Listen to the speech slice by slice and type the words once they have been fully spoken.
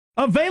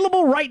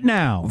Available right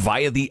now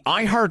via the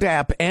iHeart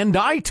app and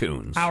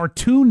iTunes. Our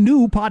 2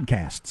 new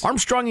podcasts.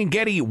 Armstrong and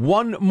Getty,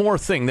 One More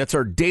Thing. That's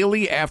our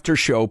daily after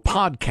show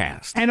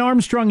podcast. And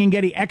Armstrong and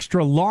Getty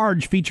Extra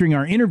Large, featuring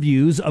our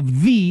interviews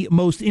of the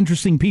most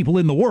interesting people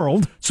in the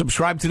world.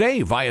 Subscribe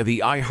today via the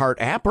iHeart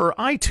app or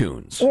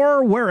iTunes.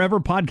 Or wherever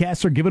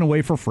podcasts are given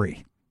away for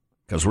free.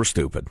 Because we're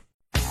stupid.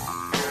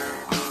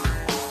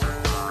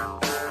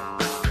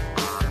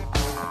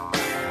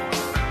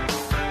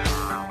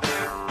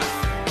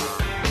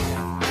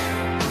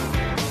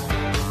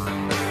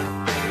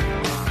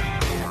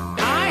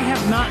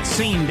 Not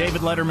seen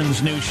David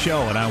Letterman's new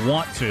show, and I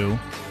want to,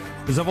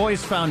 because I've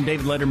always found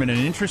David Letterman an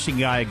interesting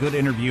guy, a good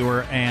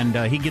interviewer, and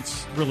he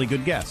gets really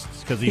good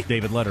guests because he's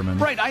David Letterman.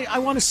 Right, I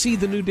want to see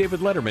the new David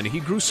Letterman. He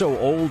grew so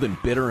old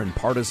and bitter and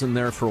partisan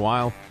there for a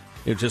while.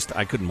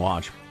 I couldn't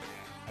watch.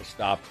 I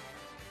stopped.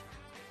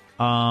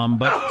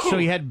 But so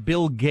he had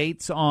Bill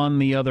Gates on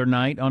the other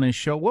night on his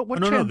show. What?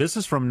 No, this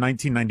is from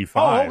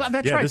 1995. Oh,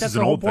 that's yeah, right. This That's is the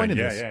an whole old point thing.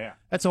 of this. Yeah.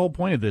 That's the whole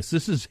point of this.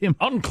 This is him.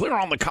 Unclear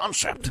on the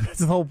concept. That's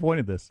the whole point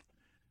of this.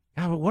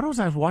 God,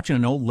 I was watching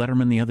an old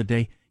Letterman the other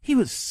day. He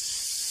was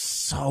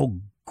so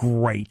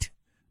great.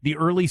 The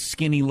early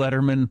skinny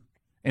Letterman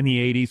in the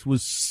 80s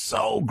was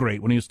so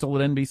great when he was still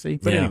at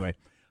NBC. But anyway,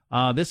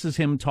 this is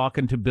him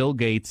talking to Bill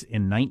Gates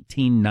in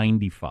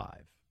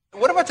 1995.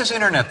 What about this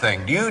internet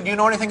thing? Do you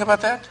know anything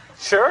about that?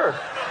 Sure.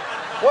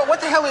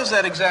 What the hell is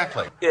that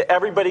exactly?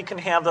 Everybody can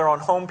have their own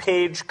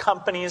homepage.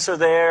 Companies are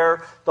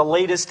there. The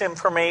latest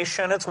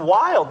information. It's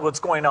wild what's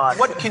going on.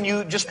 What can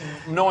you, just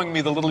knowing me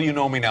the little you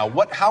know me now,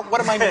 what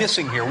am I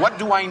missing here? What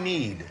do I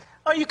need?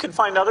 Oh, you can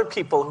find other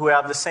people who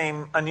have the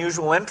same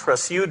unusual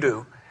interests you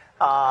do.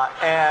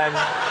 And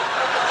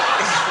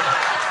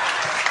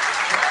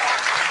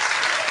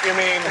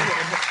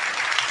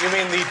You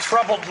mean the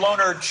troubled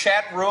loner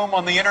chat room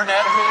on the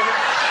internet?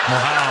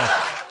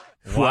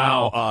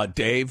 Wow,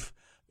 Dave.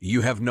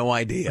 You have no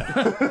idea.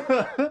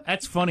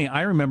 That's funny.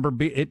 I remember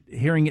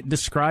hearing it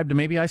described, and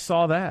maybe I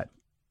saw that.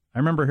 I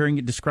remember hearing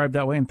it described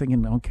that way and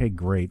thinking, okay,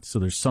 great. So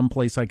there's some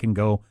place I can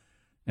go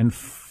and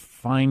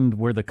find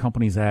where the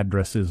company's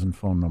address is and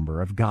phone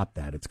number. I've got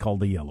that. It's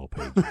called the Yellow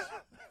Pages.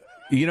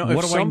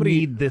 What do I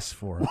need this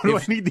for? What do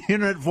I need the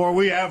internet for?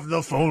 We have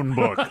the phone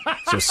book.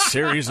 It's a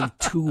series of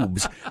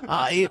tubes.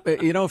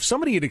 If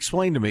somebody had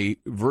explained to me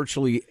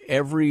virtually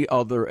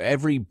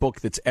every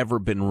book that's ever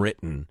been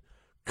written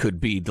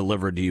could be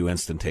delivered to you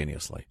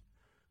instantaneously,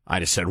 I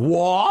just said,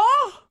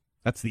 what?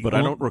 But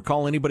I don't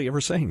recall anybody ever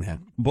saying that.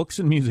 Books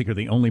and music are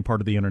the only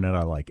part of the internet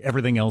I like.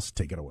 Everything else,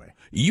 take it away.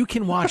 You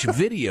can watch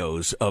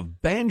videos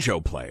of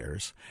banjo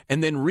players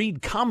and then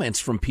read comments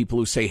from people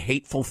who say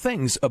hateful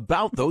things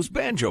about those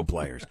banjo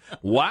players.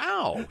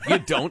 Wow, you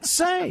don't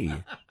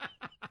say.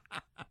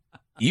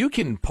 You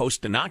can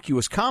post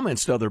innocuous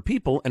comments to other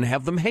people and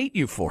have them hate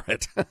you for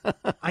it.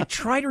 I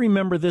try to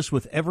remember this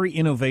with every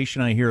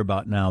innovation I hear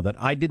about now, that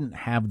I didn't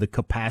have the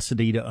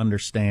capacity to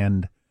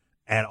understand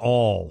at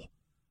all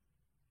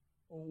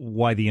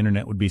why the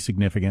internet would be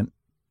significant.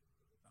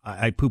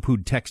 I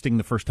poo-pooed texting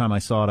the first time I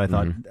saw it. I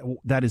thought,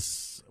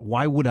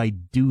 why would I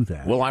do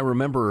that? Well, I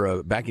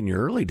remember back in your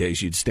early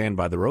days, you'd stand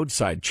by the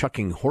roadside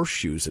chucking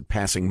horseshoes at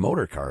passing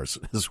motor cars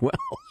as well.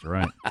 That's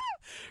right.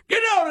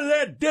 Get out of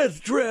that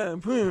death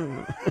trap.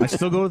 I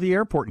still go to the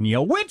airport and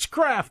yell,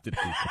 witchcraft at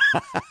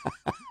people.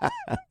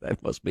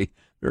 That must be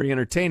very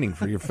entertaining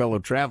for your fellow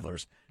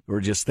travelers who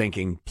are just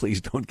thinking,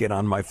 please don't get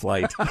on my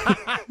flight.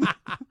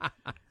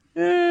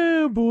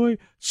 Yeah, boy.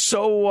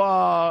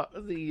 So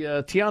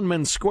the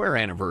Tiananmen Square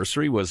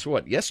anniversary was,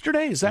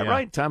 yesterday? Is that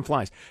right? Time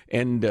flies.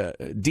 And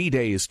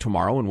D-Day is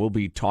tomorrow, and we'll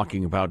be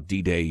talking about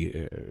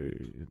D-Day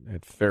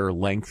at fair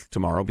length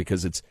tomorrow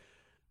because it's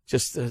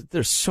just,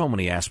 there's so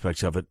many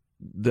aspects of it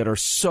that are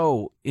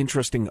so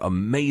interesting,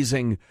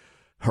 amazing,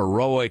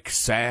 heroic,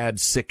 sad,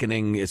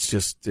 sickening.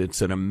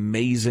 It's an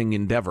amazing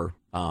endeavor.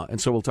 And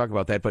so we'll talk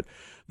about that. But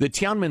the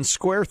Tiananmen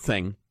Square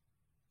thing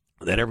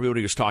that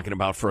everybody was talking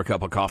about for a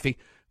cup of coffee,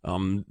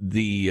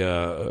 the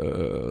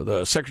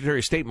Secretary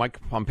of State, Mike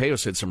Pompeo,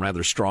 said some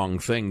rather strong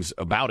things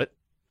about it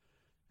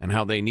and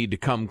how they need to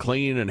come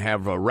clean and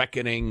have a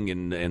reckoning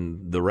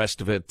and the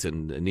rest of it,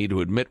 and need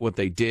to admit what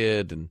they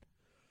did and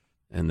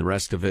the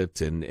rest of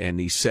it. And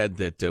he said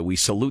that we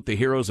salute the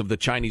heroes of the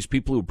Chinese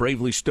people who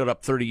bravely stood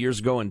up 30 years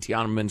ago in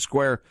Tiananmen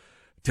Square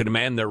to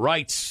demand their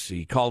rights.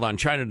 He called on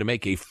China to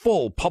make a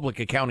full public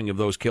accounting of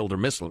those killed or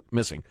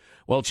missing.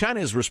 Well, China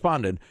has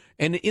responded,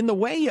 and in the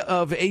way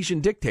of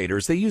Asian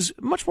dictators, they use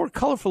much more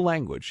colorful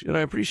language, and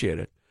I appreciate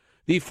it.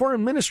 The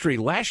Foreign Ministry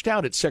lashed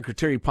out at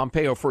Secretary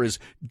Pompeo for his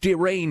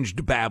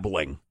deranged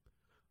babbling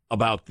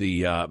about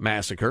the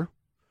massacre.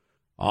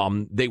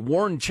 They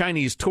warned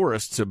Chinese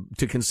tourists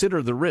to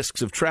consider the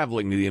risks of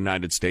traveling to the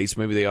United States.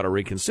 Maybe they ought to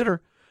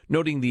reconsider,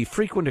 noting the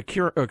frequent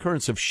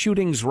occurrence of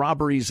shootings,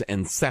 robberies,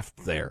 and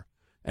theft there.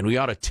 And we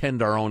ought to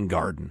tend our own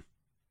garden.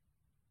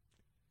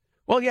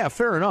 Well, yeah,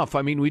 fair enough.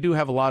 I mean, we do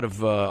have a lot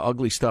of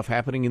ugly stuff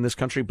happening in this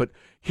country, but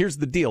here's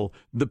the deal.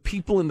 The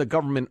people in the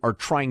government are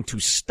trying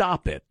to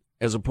stop it,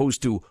 as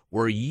opposed to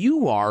where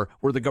you are,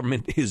 where the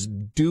government is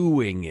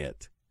doing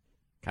it.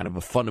 Kind of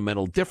a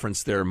fundamental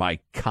difference there, my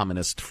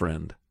communist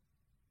friend.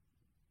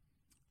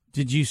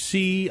 Did you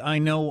see, I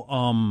know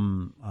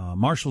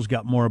Marshall's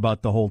got more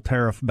about the whole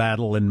tariff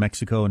battle in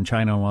Mexico and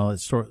China and all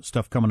that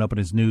stuff coming up in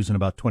his news in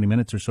about 20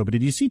 minutes or so, but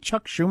did you see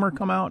Chuck Schumer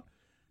come out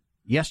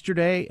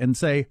yesterday and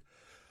say,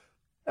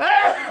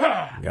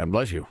 God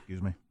bless you.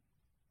 Excuse me.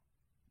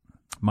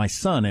 My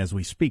son, as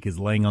we speak, is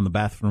laying on the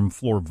bathroom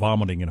floor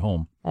vomiting at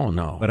home. Oh,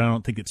 no. But I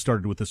don't think it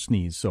started with a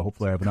sneeze, so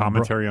hopefully I haven't...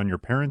 Commentary on your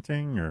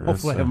parenting? Or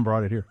hopefully I haven't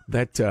brought it here.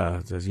 That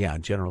says,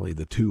 generally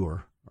the two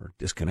are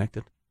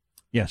disconnected.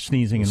 Yeah,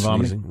 sneezing and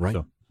vomiting. Right.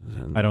 So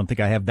I don't think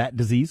I have that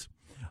disease.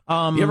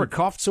 You ever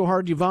coughed so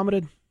hard you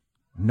vomited?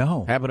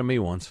 No. Happened to me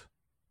once.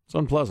 It's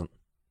unpleasant.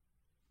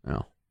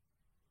 No.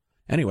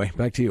 Anyway,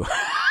 back to you.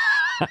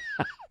 How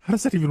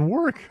does that even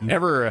work?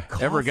 Ever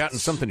gotten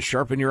something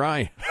sharp in your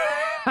eye?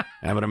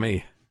 Happened to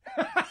me.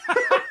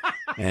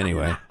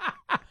 Anyway.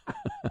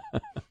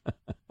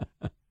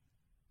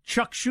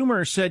 Chuck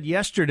Schumer said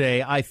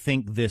yesterday, I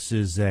think this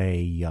is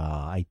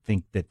I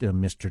think that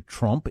Mr.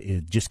 Trump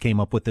just came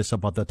up with this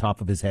up at the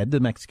top of his head, the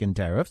Mexican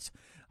tariffs.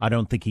 I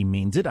don't think he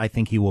means it. I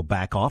think he will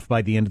back off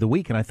by the end of the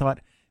week. And I thought,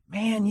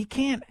 man, you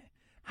can't,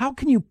 how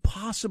can you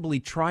possibly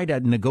try to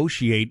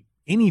negotiate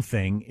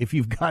anything if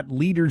you've got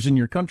leaders in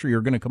your country who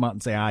are going to come out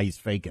and say, he's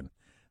faking?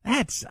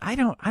 I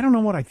don't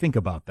know what I think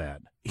about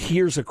that.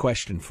 Here's a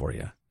question for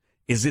you.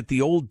 Is it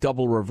the old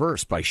double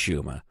reverse by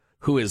Schumer,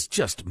 who is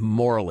just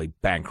morally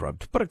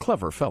bankrupt, but a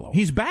clever fellow?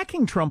 He's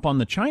backing Trump on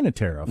the China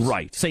tariffs.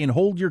 Right. Saying,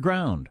 hold your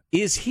ground.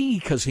 Is he,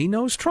 because he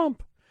knows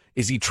Trump,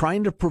 is he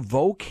trying to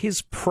provoke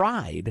his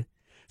pride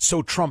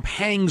so Trump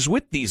hangs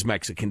with these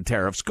Mexican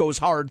tariffs,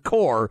 goes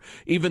hardcore,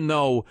 even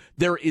though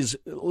there is,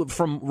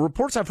 from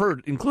reports I've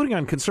heard, including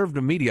on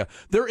conservative media,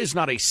 there is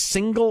not a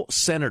single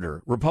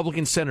senator,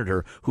 Republican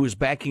senator, who is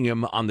backing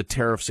him on the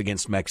tariffs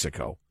against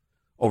Mexico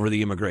over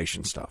the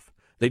immigration stuff.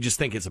 They just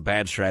think it's a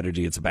bad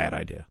strategy. It's a bad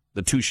idea.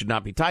 The two should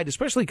not be tied,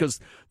 especially because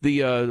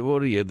the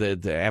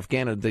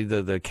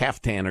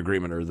Kaftan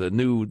agreement or the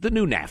new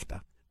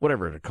NAFTA,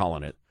 whatever they're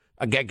calling it,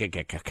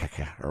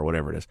 or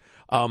whatever it is.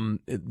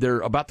 They're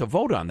about to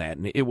vote on that,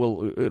 and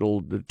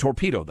it'll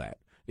torpedo that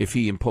if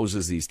he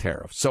imposes these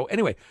tariffs. So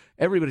anyway,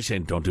 everybody's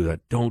saying, don't do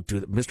that. Don't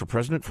do that. Mr.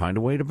 President, find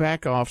a way to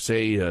back off.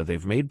 Say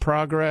they've made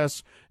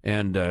progress,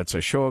 and it's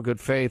a show of good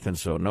faith, and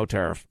so no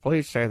tariffs.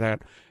 Please say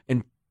that.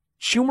 And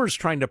Schumer's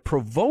trying to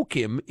provoke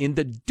him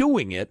into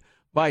doing it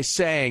by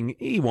saying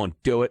he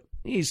won't do it.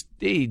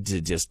 He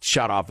just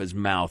shut off his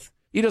mouth.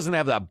 He doesn't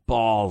have that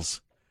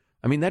balls.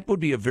 I mean, that would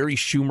be a very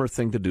Schumer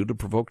thing to do to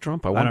provoke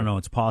Trump. I don't know.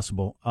 It's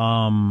possible.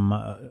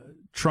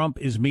 Trump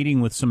is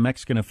meeting with some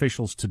Mexican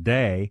officials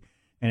today,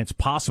 and it's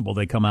possible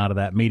they come out of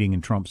that meeting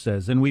and Trump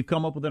says, and we've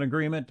come up with an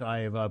agreement. I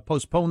have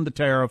postponed the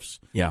tariffs.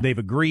 Yeah. They've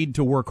agreed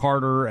to work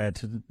harder.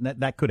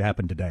 That could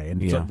happen today,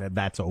 and so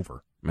that's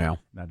over. Yeah.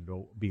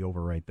 That'll be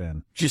over right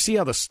then. Did you see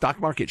how the stock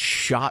market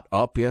shot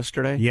up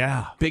yesterday?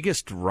 Yeah.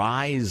 Biggest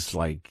rise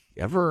like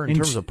ever in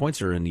terms of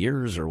points or in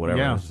years or whatever.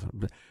 Yeah.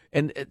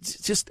 And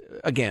it's just,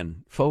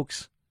 again,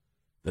 folks,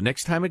 the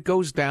next time it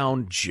goes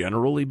down,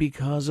 generally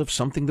because of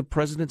something the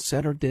president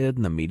said or did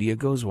and the media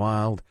goes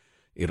wild,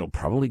 it'll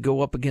probably go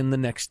up again the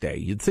next day.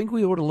 You'd think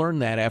we would have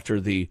learned that after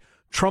the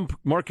Trump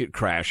market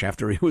crash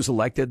after he was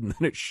elected, and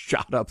then it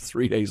shot up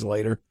 3 days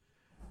later.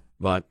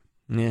 But,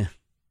 yeah.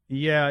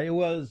 Yeah, it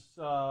was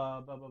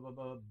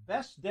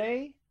best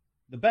day,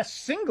 the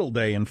best single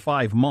day in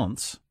 5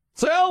 months.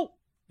 So,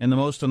 and the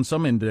most on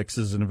some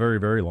indexes in a very,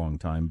 very long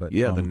time. But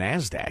yeah, the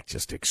NASDAQ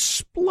just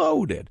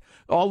exploded.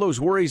 All those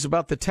worries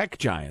about the tech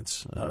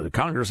giants. The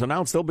Congress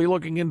announced they'll be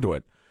looking into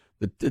it.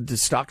 The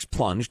stocks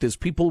plunged as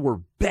people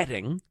were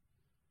betting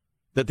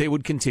that they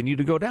would continue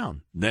to go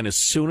down. Then as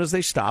soon as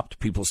they stopped,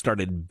 people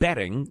started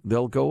betting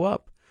they'll go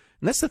up.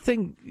 And that's the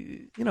thing,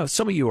 you know,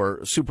 some of you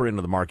are super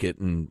into the market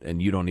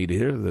and you don't need to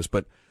hear this,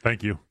 but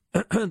thank you.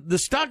 The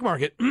stock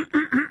market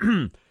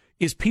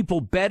is people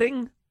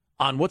betting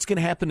on what's going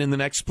to happen in the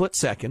next split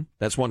second.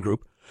 That's one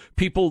group.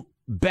 People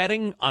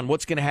betting on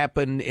what's going to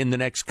happen in the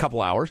next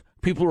couple hours.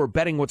 People who are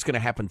betting what's going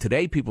to happen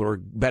today. People who are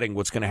betting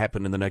what's going to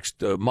happen in the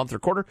next month or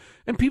quarter.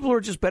 And people who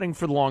are just betting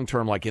for the long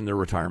term, like in their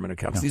retirement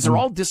accounts. Yeah. These are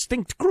all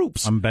distinct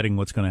groups. I'm betting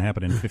what's going to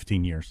happen in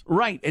 15 years.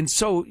 Right. And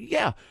so,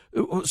 yeah,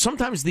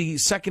 sometimes the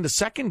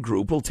second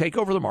group will take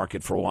over the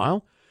market for a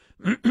while.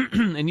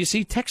 And you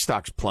see tech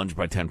stocks plunge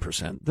by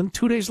 10%. Then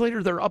 2 days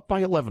later, they're up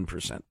by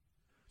 11%.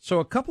 So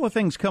a couple of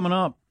things coming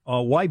up.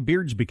 Why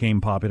beards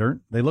became popular.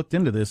 They looked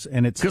into this,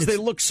 and it's because they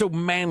look so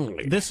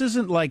manly. This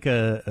isn't like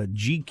a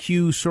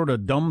GQ sort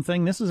of dumb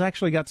thing. This has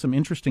actually got some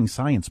interesting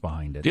science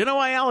behind it. Do you know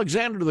why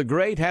Alexander the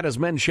Great had his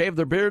men shave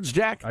their beards,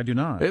 Jack? I do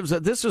not.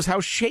 This is how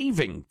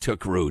shaving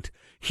took root.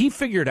 He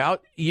figured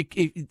out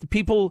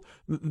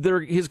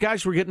his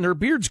guys were getting their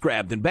beards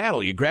grabbed in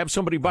battle. You grab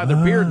somebody by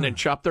their beard and then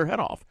chop their head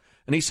off.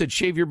 And he said,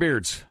 shave your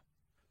beards.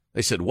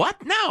 They said,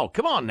 what? No,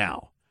 come on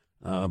now.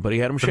 but he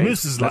had him The shaved.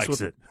 missus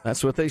likes it.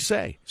 That's what they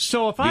say.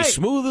 So if Be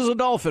smooth as a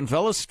dolphin,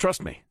 fellas.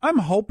 Trust me. I'm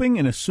hoping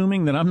and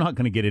assuming that I'm not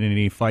going to get in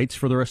any fights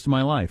for the rest of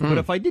my life. But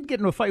if I did get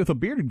into a fight with a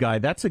bearded guy,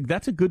 that's a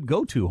good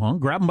go-to, huh?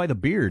 Grab him by the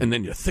beard. And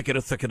then you thicket.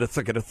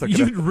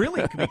 You'd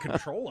really be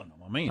controlling them.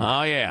 I mean,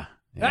 Oh, yeah.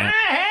 hey,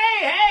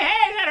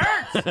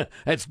 that hurts.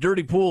 That's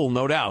dirty pool,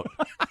 no doubt.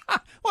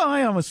 Well, I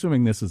am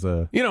assuming this is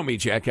a You know me,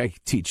 Jack. I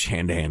teach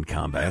hand-to-hand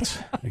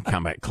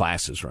combat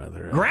classes,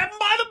 rather. grab him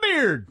by the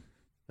beard.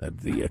 At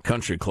the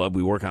country club,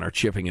 we work on our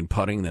chipping and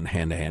putting, then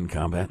hand-to-hand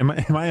combat. Am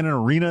I in an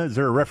arena? Is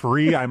there a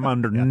referee? I'm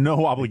under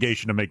no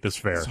obligation to make this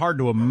fair. It's hard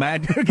to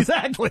imagine.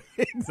 Exactly.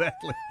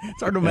 It's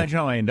hard to imagine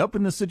how I end up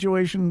in this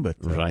situation, but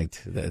Right.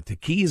 The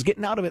key is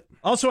getting out of it.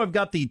 also I've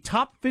got the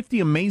top 50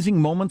 amazing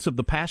moments of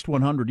the past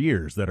 100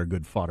 years that are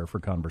good fodder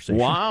for conversation.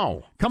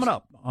 Wow. Coming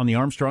up on the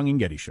Armstrong and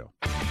Getty Show.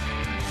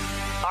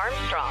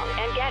 Armstrong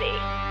and Getty.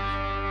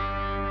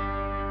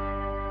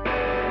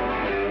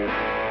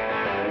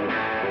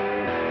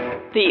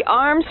 The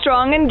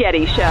Armstrong and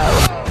Getty Show.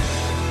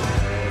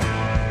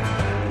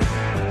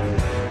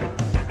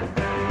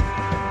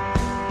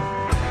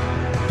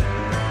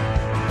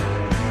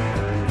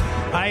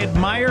 I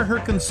admire her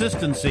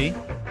consistency.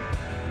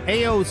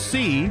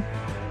 AOC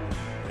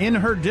in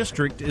her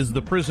district is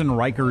the prison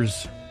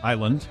Rikers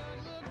Island.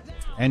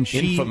 And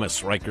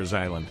Infamous Rikers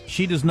Island.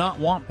 she does not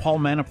want Paul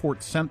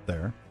Manafort sent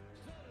there,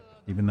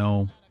 even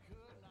though,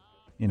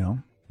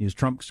 he's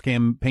Trump's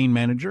campaign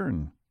manager,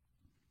 and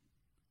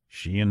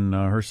she and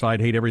her side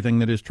hate everything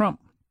that is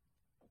Trump.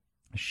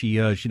 She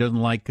doesn't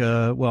like,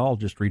 I'll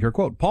just read her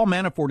quote. Paul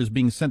Manafort is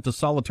being sent to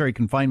solitary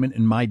confinement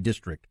in my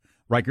district,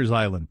 Rikers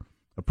Island.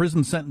 A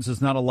prison sentence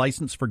is not a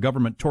license for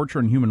government torture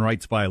and human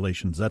rights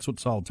violations. That's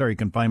what solitary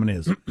confinement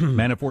is.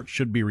 Manafort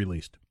should be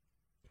released.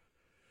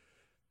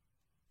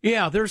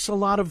 Yeah, there's a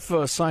lot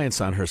of science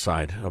on her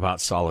side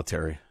about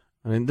solitary.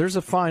 I mean, there's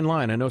a fine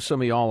line. I know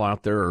some of y'all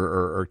out there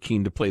are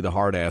keen to play the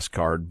hard-ass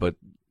card, but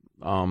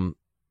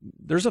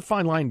there's a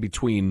fine line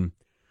between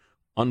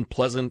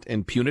unpleasant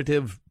and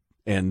punitive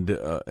and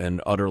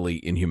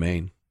utterly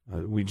inhumane.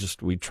 We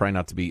try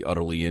not to be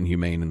utterly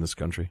inhumane in this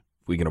country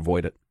if we can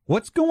avoid it.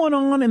 What's going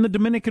on in the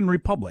Dominican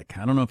Republic?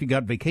 I don't know if you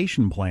got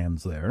vacation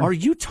plans there. Are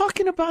you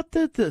talking about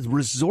the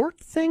resort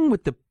thing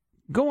with the...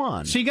 Go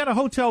on. So you got a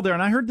hotel there,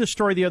 and I heard this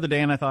story the other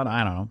day, and I thought,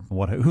 I don't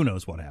know, who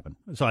knows what happened.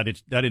 So I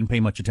didn't pay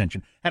much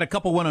attention. Had a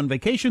couple went on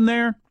vacation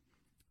there.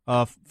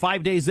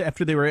 5 days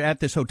after they were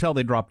at this hotel,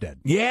 they dropped dead.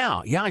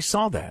 Yeah, I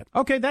saw that.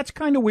 Okay, that's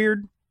kind of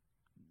weird.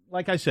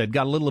 Like I said,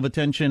 got a little of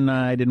attention.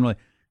 I didn't really.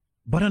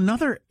 But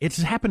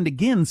it's happened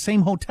again,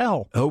 same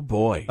hotel. Oh,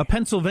 boy. A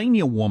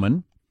Pennsylvania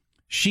woman,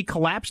 she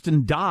collapsed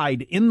and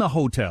died in the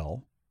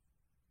hotel.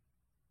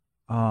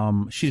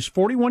 She's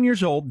 41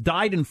 years old,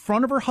 died in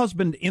front of her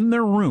husband in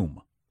their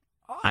room.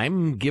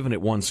 I'm giving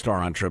it 1 star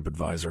on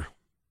TripAdvisor.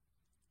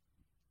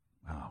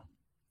 Wow.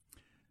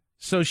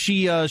 So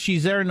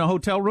she's there in the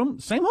hotel room,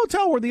 same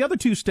hotel where the other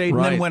two stayed, and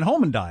Right. then went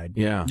home and died.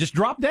 Yeah. Just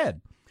dropped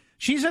dead.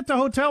 She's at the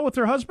hotel with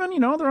her husband,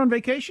 they're on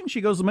vacation.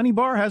 She goes to the mini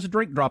bar, has a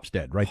drink, drops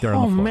dead right there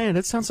on the floor. Oh, man,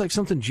 that sounds like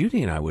something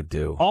Judy and I would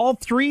do. All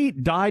three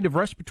died of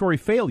respiratory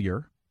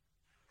failure.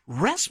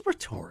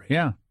 Respiratory?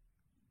 Yeah.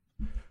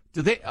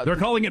 Do they? They're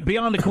calling it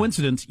beyond a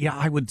coincidence. Yeah,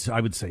 I would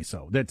say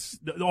so. That's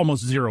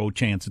almost zero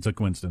chance it's a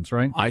coincidence,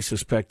 right? I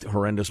suspect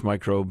horrendous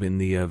microbe in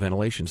the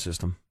ventilation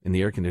system, in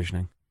the air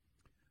conditioning.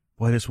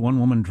 Boy, this one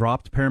woman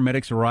dropped.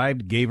 Paramedics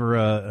arrived, gave her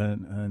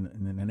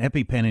an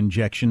EpiPen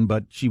injection,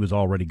 but she was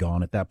already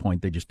gone. At that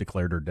point, they just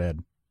declared her dead.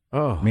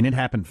 Oh. I mean, it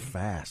happened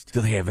fast. Do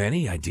they have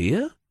any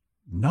idea?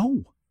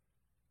 No.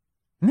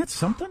 Isn't that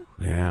something?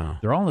 Yeah.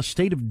 They're all in a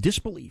state of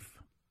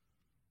disbelief.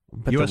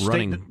 But U.S. they're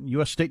running...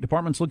 U.S. State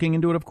Department's looking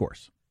into it, of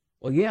course.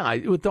 Well, yeah,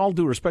 with all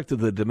due respect to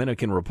the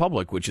Dominican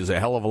Republic, which is a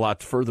hell of a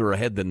lot further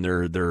ahead than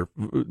their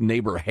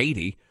neighbor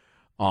Haiti,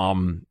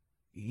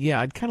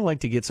 I'd kind of like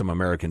to get some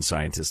American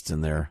scientists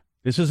in there.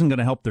 This isn't going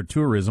to help their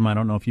tourism. I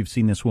don't know if you've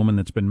seen this woman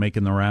that's been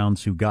making the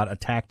rounds who got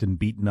attacked and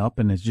beaten up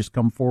and has just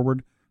come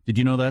forward. Did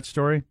you know that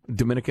story?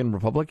 Dominican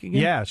Republic again?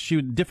 Yeah, she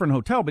was different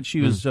hotel, but she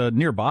was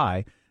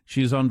nearby.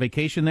 She was on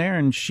vacation there,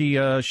 and she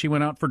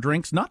went out for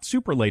drinks, not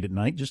super late at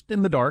night, just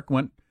in the dark.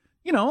 Went,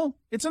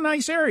 it's a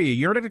nice area.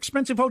 You're at an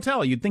expensive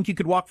hotel. You'd think you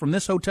could walk from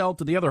this hotel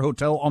to the other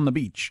hotel on the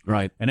beach,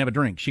 right, and have a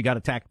drink. She got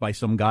attacked by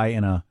some guy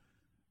in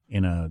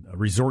a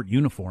resort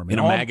uniform, in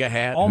a MAGA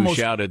hat, who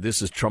shouted,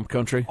 "This is Trump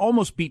country."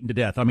 Almost beaten to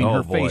death. I mean,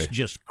 her face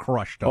just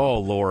crushed up. Oh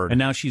Lord! And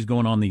now she's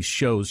going on these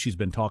shows. She's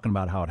been talking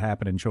about how it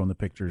happened and showing the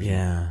pictures.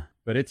 Yeah,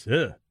 but it's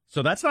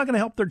so that's not going to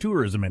help their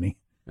tourism any.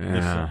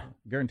 Yeah,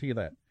 guarantee you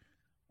that.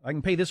 I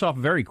can pay this off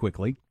very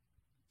quickly.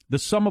 The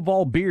sum of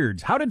all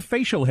beards. How did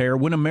facial hair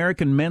win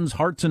American men's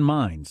hearts and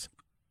minds?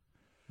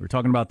 We were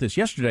talking about this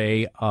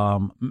yesterday.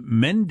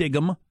 Men dig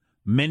 'em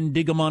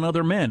on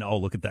other men. Oh,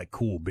 look at that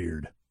cool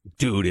beard.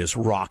 Dude is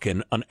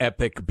rocking an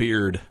epic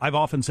beard. I've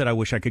often said I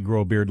wish I could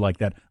grow a beard like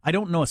that. I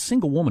don't know a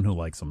single woman who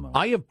likes them, though.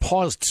 I have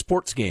paused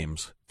sports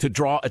games to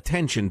draw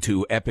attention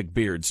to epic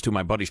beards to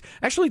my buddies.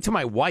 Actually, to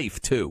my wife,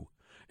 too.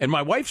 And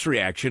my wife's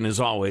reaction is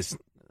always,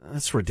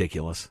 that's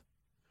ridiculous.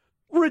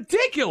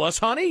 Ridiculous,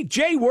 honey.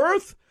 Jay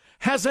Worth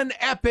has an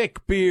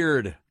epic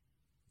beard.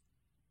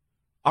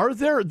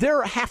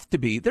 There have to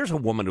be, there's a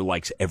woman who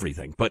likes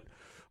everything, but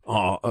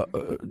what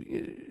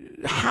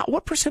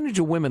percentage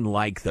of women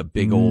like the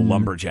big old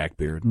lumberjack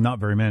beard? Not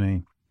very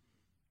many.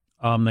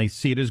 They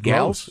see it as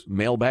Gals, gross.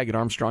 mailbag at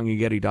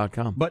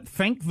ArmstrongandGetty.com. But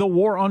thank the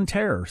war on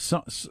terror.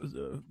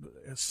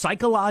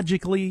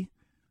 Psychologically,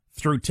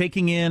 through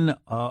taking in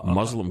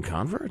Muslim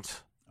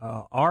converts?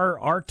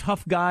 our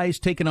tough guys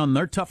taking on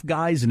their tough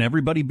guys and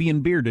everybody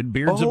being bearded.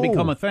 Beards have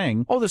become a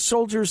thing. Oh, the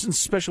soldiers and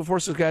special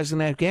forces guys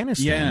in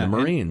Afghanistan, the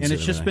Marines. And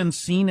it's just been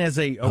seen as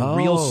a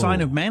real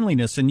sign of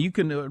manliness. And you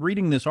can,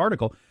 reading this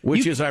article.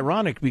 Which is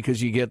ironic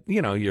because you get,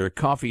 your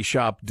coffee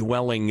shop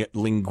dwelling,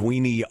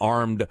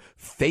 linguini-armed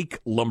fake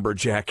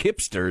lumberjack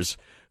hipsters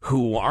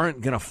who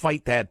aren't going to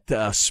fight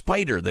that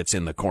spider that's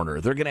in the corner.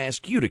 They're going to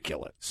ask you to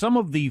kill it. Some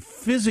of the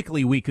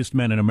physically weakest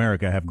men in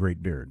America have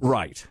great beards.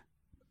 Right.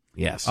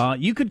 Yes.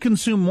 You could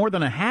consume more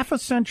than a half a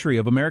century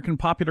of American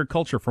popular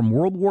culture from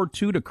World War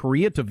II to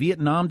Korea to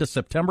Vietnam to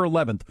September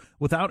 11th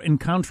without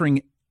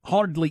encountering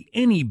hardly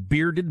any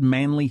bearded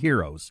manly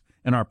heroes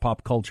in our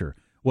pop culture,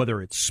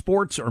 whether it's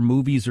sports or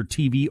movies or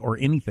TV or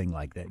anything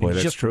like that. Boy, it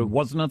that's just true.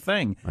 wasn't a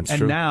thing. That's and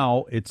true.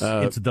 Now it's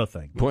the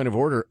thing. Point of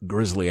order,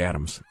 Grizzly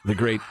Adams, the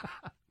great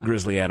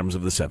Grizzly Adams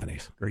of the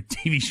 70s. Great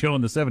TV show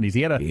in the 70s.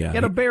 He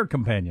had a bear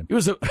companion. He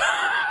was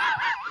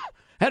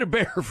had a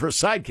bear for a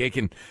sidekick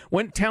and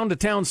went town to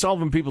town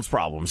solving people's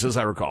problems, as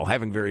I recall,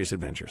 having various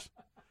adventures.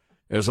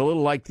 It was a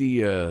little like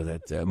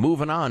that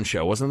Moving On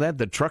show, wasn't that?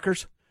 The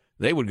truckers?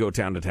 They would go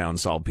town to town and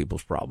solve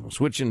people's problems,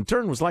 which in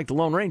turn was like the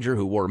Lone Ranger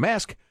who wore a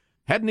mask,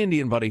 had an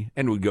Indian buddy,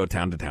 and would go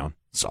town to town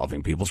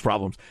solving people's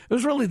problems. It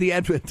was really the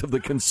advent of the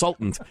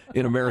consultant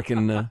in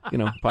American,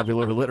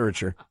 popular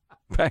literature.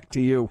 Back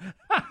to you.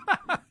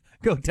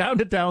 Go town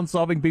to town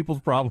solving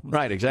people's problems.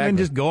 Right, exactly. And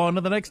just go on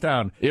to the next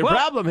town. Your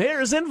problem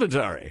here is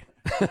inventory.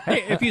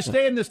 Hey, if you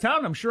stay in this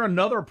town, I'm sure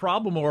another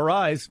problem will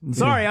arise.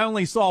 Sorry, I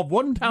only solved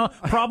one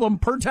problem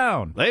per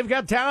town. They've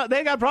got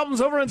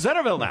problems over in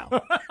Centerville now.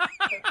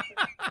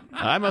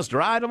 I must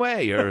ride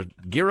away or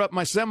gear up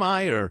my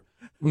semi or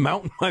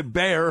mount my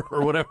bear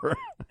or whatever.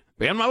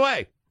 Be on my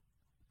way.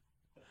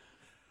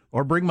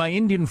 Or bring my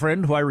Indian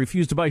friend who I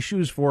refuse to buy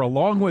shoes for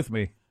along with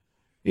me.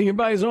 He can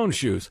buy his own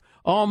shoes.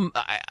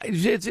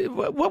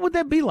 What would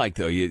that be like,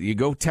 though? You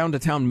go town to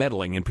town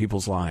meddling in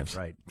people's lives.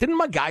 Right.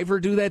 Didn't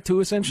MacGyver do that,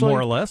 too, essentially?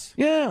 More or less.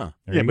 Yeah.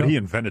 Yeah, but he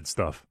invented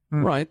stuff.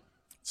 Right.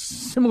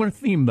 Similar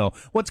theme, though.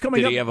 What's coming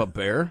Did up? he have a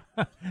bear?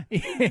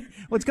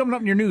 What's coming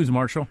up in your news,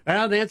 Marshall?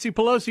 Well, Nancy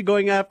Pelosi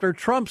going after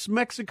Trump's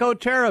Mexico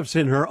tariffs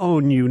in her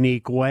own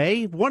unique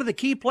way. One of the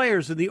key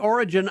players in the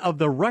origin of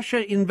the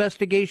Russia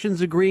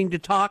investigations agreeing to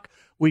talk.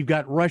 We've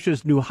got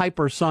Russia's new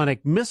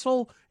hypersonic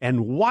missile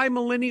and why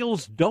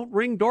millennials don't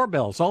ring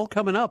doorbells, all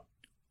coming up.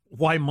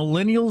 Why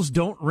millennials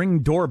don't ring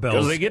doorbells.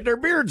 Because they get their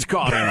beards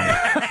caught in them.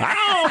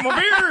 Ow, my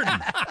beard!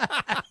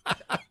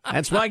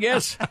 That's my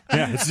guess.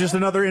 Yeah, it's just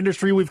another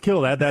industry we've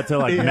killed. Add that to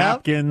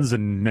napkins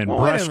and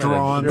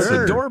restaurants.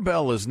 The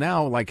doorbell is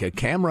now like a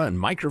camera and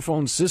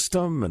microphone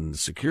system and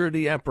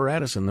security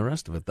apparatus and the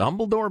rest of it. The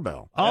humble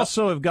doorbell.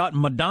 Also, I've got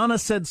Madonna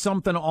said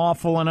something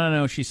awful, and I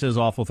know she says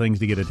awful things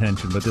to get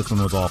attention, but this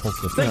one was awful,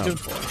 so stay tuned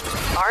for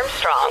it.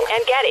 Armstrong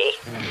and Getty.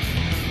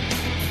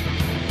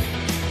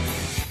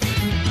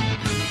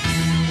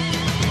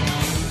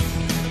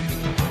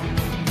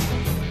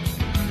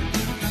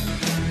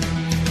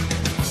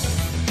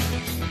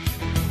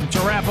 To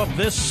wrap up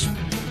this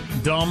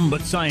dumb but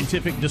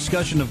scientific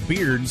discussion of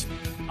beards,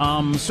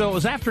 so it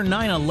was after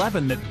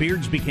 9/11 that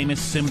beards became a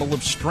symbol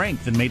of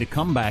strength and made a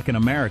comeback in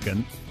America.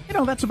 And,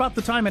 that's about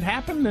the time it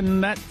happened,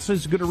 and that's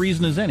as good a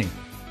reason as any.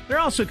 There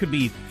also could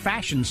be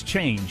fashions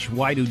change.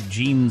 Why do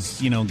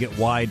jeans, get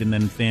wide and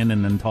then thin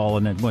and then tall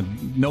and then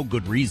no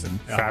good reason?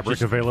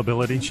 Fabric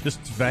availability. Just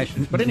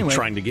fashion. But anyway,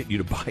 trying to get you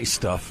to buy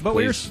stuff. But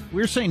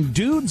we're saying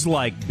dudes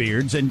like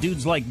beards and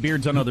dudes like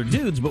beards on other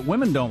dudes, but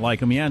women don't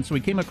like them. Yeah, and so we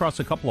came across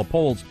a couple of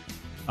polls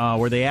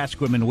where they asked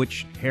women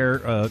which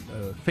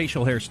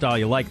facial hairstyle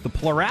you like. The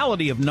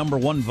plurality of number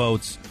one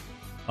votes,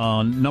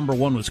 number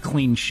one was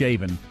clean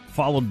shaven,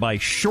 followed by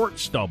short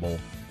stubble,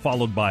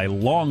 followed by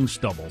long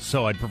stubble.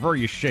 So I'd prefer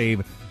you shave,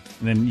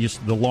 and then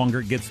just the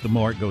longer it gets, the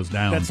more it goes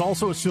down. That's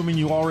also assuming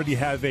you already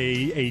have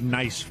a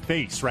nice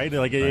face, right?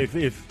 Like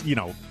if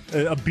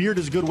a beard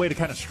is a good way to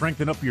kind of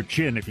strengthen up your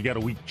chin if you got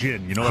a weak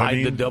chin. You know what I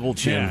mean? Hide the double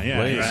chin.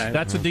 Yeah. Right.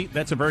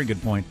 That's a very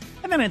good point.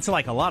 And then it's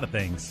like a lot of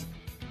things.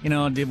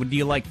 Do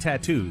you like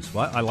tattoos?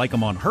 Well, I like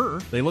them on her.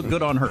 They look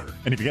good on her.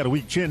 And if you got a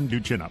weak chin, do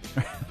chin up.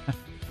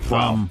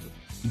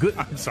 Good.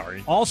 I'm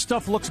sorry. All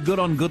stuff looks good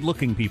on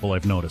good-looking people,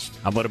 I've noticed.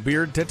 How about a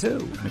beard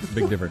tattoo? Makes a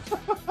big difference.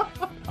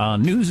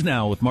 News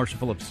now with Marshall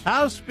Phillips.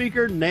 House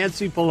Speaker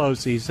Nancy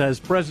Pelosi says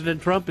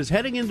President Trump is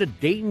heading into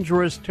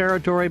dangerous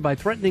territory by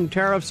threatening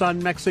tariffs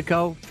on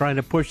Mexico, trying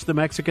to push the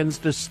Mexicans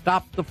to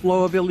stop the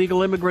flow of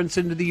illegal immigrants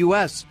into the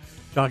U.S.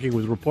 Talking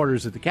with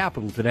reporters at the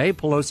Capitol today,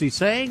 Pelosi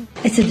saying,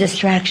 "It's a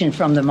distraction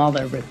from the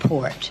Mueller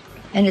report,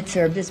 and it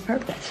served its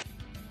purpose."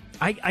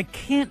 I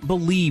can't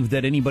believe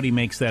that anybody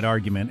makes that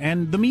argument.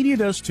 And the media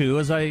does too.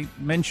 As I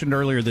mentioned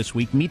earlier this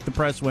week, Meet the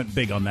Press went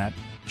big on that.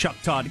 Chuck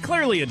Todd,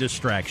 clearly a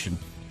distraction.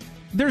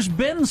 There's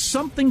been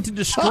something to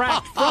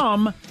distract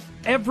from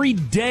every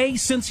day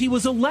since he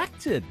was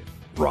elected.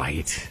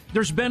 Right.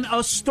 There's been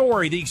a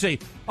story that you say,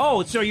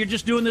 oh, so you're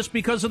just doing this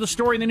because of the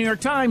story in the New York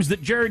Times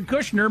that Jared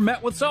Kushner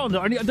met with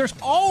so-and-so. There's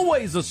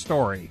always a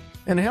story.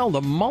 And hell,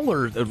 the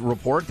Mueller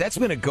report, that's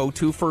been a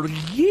go-to for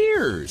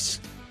years.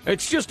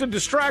 It's just a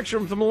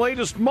distraction from the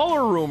latest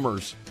Mueller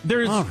rumors.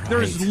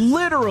 There's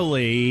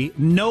literally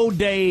no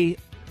day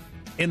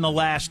in the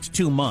last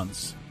 2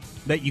 months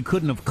that you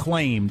couldn't have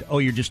claimed, oh,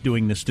 you're just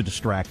doing this to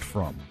distract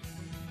from.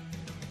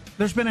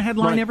 There's been a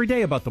headline every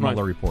day about the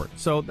Mueller report.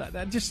 So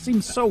that just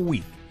seems so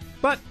weak.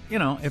 But,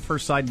 if her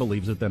side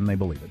believes it, then they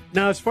believe it.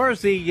 Now, as far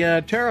as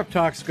the tariff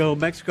talks go,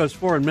 Mexico's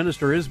foreign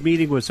minister is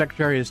meeting with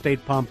Secretary of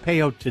State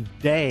Pompeo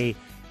today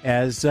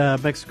as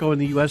Mexico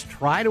and the U.S.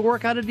 try to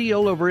work out a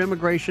deal over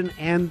immigration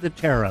and the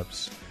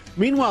tariffs.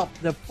 Meanwhile,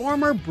 the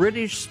former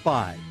British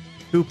spy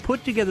who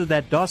put together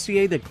that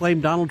dossier that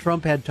claimed Donald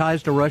Trump had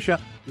ties to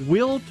Russia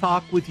will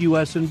talk with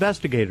U.S.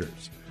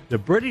 investigators. The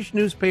British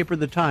newspaper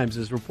The Times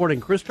is reporting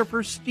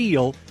Christopher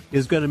Steele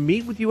is going to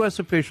meet with U.S.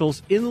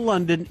 officials in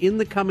London in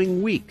the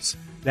coming weeks.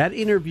 That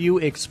interview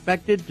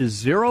expected to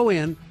zero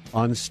in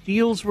on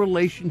Steele's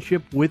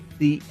relationship with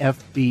the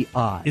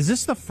FBI. Is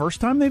this the first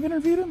time they've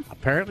interviewed him?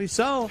 Apparently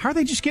so. How are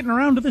they just getting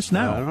around to this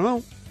now? I don't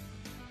know.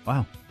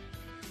 Wow.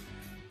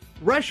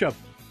 Russia,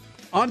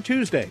 on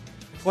Tuesday,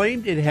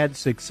 claimed it had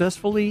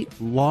successfully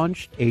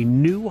launched a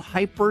new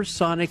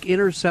hypersonic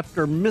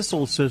interceptor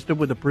missile system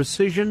with a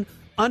precision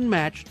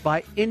unmatched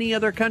by any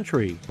other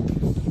country.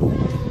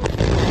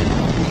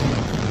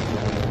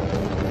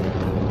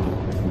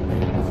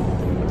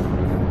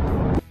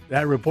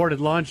 That reported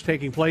launch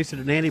taking place at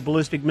an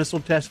anti-ballistic missile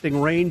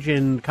testing range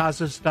in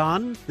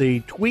Kazakhstan.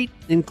 The tweet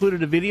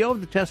included a video of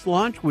the test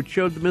launch, which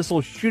showed the missile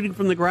shooting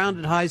from the ground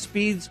at high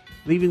speeds,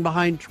 leaving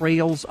behind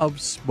trails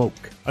of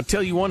smoke. I'll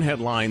tell you one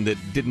headline that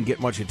didn't get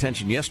much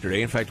attention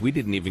yesterday. In fact, we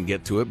didn't even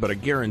get to it, but I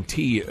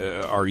guarantee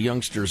our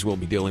youngsters will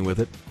be dealing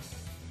with it.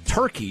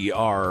 Turkey,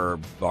 our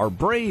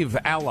brave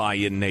ally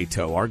in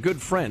NATO, our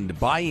good friend,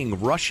 buying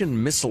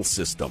Russian missile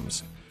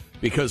systems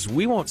because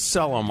we won't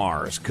sell them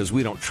ours because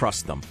we don't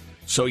trust them.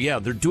 So, yeah,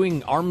 they're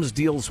doing arms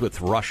deals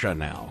with Russia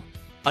now.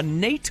 A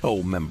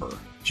NATO member.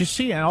 Did you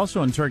see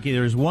also in Turkey,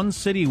 there's one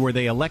city where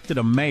they elected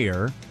a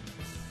mayor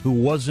who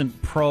wasn't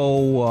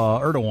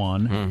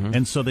pro-Erdogan,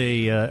 and so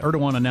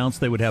Erdogan announced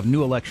they would have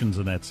new elections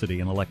in that city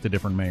and elect a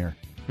different mayor.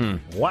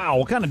 Wow,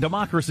 what kind of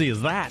democracy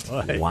is that?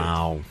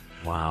 Wow.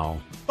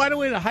 By the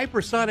way, the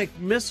hypersonic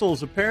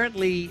missiles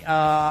apparently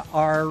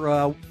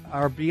are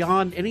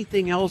beyond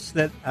anything else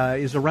that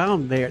is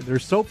around there. They're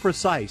so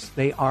precise.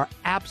 They are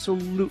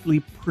absolutely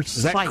precise.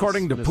 Is that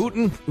according to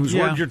Putin, whose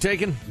word you're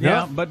taking?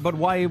 Yeah, but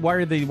why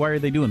are they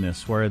doing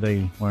this? Why are they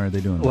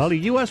doing this? Well, the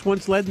U.S.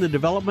 once led in the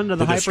development of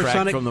the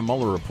hypersonic from the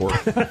Mueller report.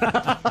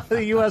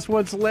 The U.S.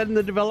 once led in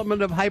the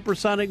development of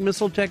hypersonic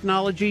missile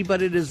technology,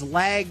 but it has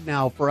lagged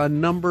now for a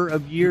number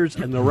of years,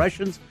 and the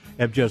Russians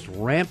have just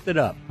ramped it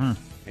up.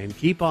 And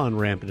keep on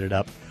ramping it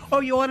up. Oh,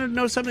 you wanted to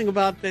know something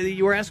about,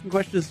 you were asking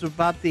questions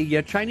about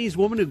the Chinese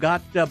woman who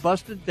got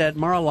busted at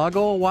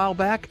Mar-a-Lago a while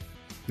back?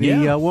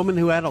 The woman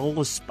who had all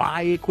the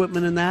spy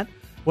equipment and that?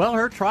 Well,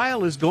 her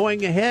trial is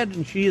going ahead,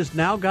 and she has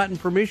now gotten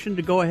permission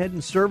to go ahead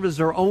and serve as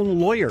her own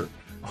lawyer.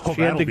 Oh,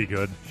 that'll be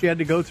good. She had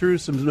to go through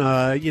some,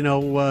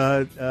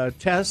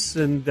 tests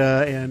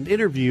and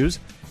interviews,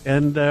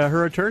 and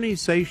her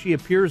attorneys say she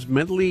appears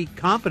mentally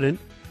competent.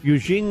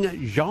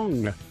 Yujing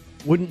Zhang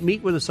wouldn't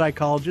meet with a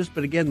psychologist,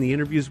 but again, the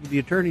interviews with the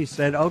attorneys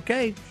said,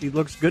 okay, she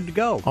looks good to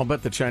go. I'll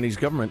bet the Chinese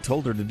government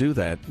told her to do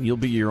that. You'll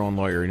be your own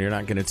lawyer, and you're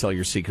not going to tell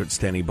your secrets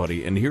to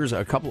anybody. And here are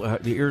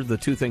the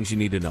two things you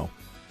need to know.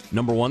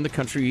 Number one, the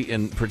country,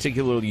 and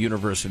particularly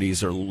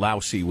universities, are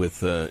lousy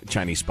with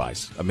Chinese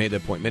spies. I've made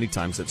that point many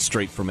times. That's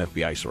straight from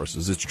FBI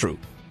sources. It's true.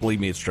 Believe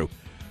me, it's true.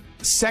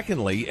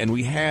 Secondly, and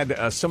we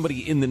had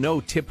somebody in the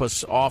know tip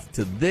us off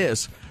to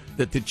this,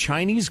 that the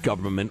Chinese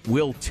government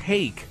will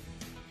take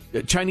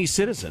Chinese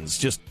citizens,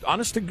 just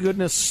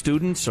honest-to-goodness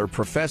students or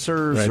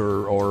professors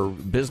or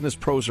business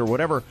pros or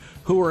whatever,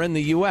 who are in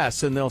the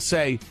U.S., and they'll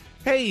say,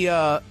 hey,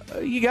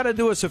 you got to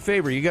do us a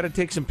favor. You got to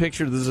take some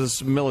pictures of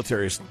this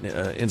military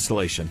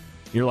installation.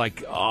 You're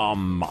like,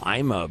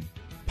 I'm a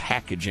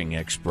packaging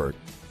expert.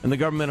 And the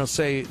government will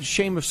say,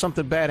 shame if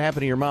something bad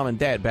happened to your mom and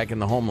dad back in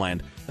the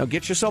homeland. Now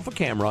get yourself a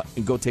camera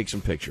and go take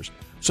some pictures.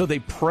 So they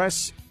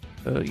press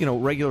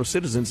regular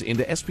citizens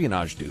into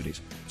espionage duties.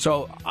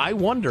 So I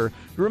wonder,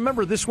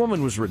 remember, this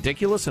woman was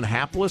ridiculous and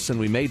hapless, and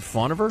we made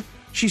fun of her.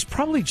 She's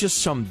probably just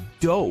some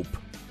dope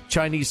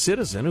Chinese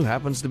citizen who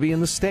happens to be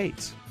in the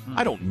States.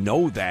 I don't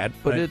know that,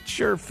 but it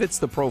sure fits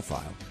the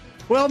profile.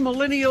 Well,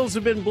 millennials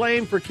have been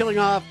blamed for killing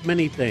off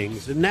many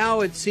things, and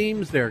now it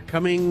seems they're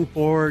coming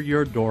for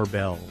your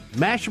doorbell.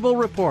 Mashable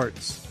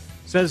reports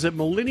says that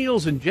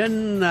millennials and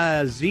Gen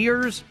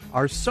Zers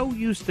are so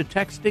used to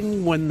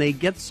texting when they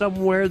get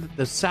somewhere that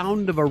the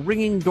sound of a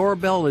ringing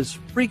doorbell is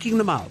freaking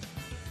them out.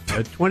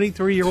 A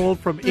 23-year-old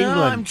from England.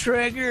 No, I'm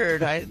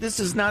triggered. This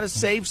is not a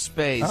safe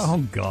space. Oh,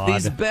 God.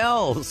 These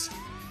bells.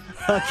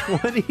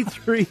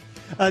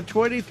 A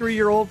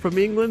 23-year-old from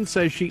England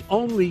says she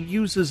only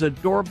uses a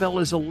doorbell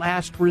as a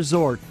last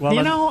resort. Well,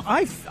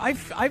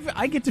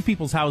 I get to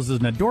people's houses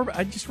and a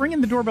doorbell. Just ringing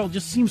the doorbell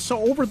just seems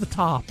so over the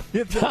top.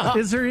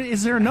 Is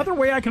there another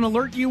way I can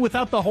alert you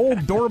without the whole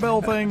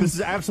doorbell thing? This is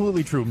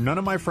absolutely true. None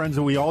of my friends,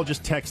 and we all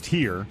just text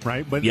here,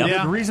 right? But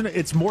Yep. the reason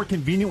it's more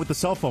convenient with the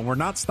cell phone, we're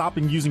not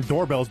stopping using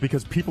doorbells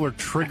because people are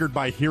triggered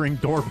by hearing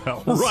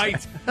doorbells.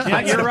 Right. Yeah, I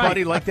got you're a right.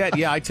 buddy like that.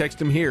 Yeah, I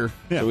text him here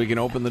Yeah. so we can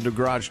open the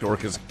garage door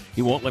because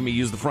he won't let me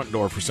use the front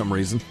door for some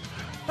reason.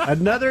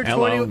 Another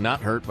Hello, not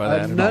hurt by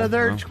that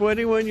Another at all.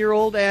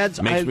 21-year-old adds.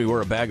 Makes me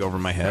wear a bag over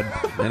my head.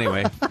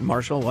 Anyway,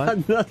 Marshall, what?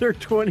 Another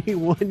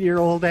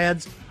 21-year-old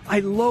adds. I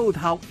loathe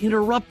how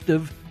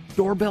interruptive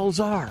doorbells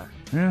are.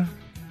 Yeah,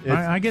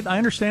 I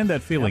understand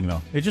that feeling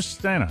though. It just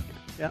stand up.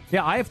 Yep.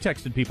 Yeah, I have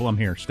texted people I'm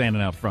here standing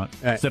out front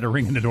Right. instead of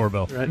ringing the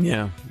doorbell. Right.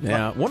 Yeah.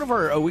 One of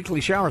our weekly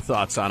shower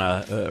thoughts on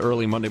a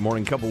early Monday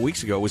morning a couple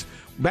weeks ago was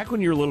back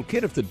when you were a little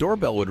kid, if the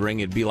doorbell would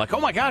ring, it'd be like, oh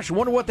my gosh, I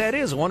wonder what that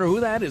is. I wonder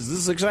who that is. This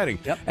is exciting.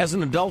 Yep. As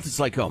an adult, it's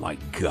like, oh my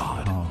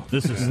God.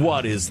 This is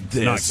What is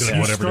this? not good. You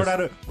Whatever it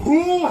start is. out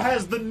who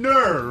has the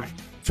nerve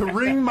to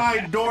ring my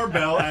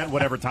doorbell at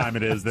whatever time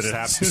it is that it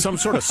happens? Some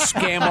sort of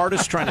scam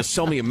artist trying to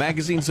sell me a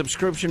magazine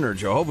subscription or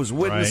Jehovah's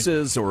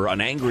Witnesses or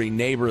an angry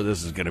neighbor.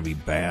 This is going to be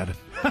bad.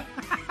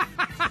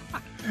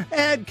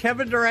 And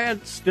Kevin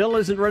Durant still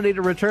isn't ready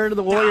to return to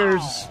the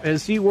Warriors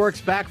as he works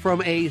back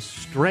from a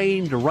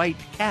strained right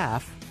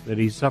calf that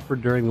he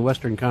suffered during the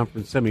Western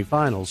Conference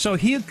semifinals. So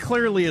he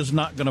clearly is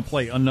not going to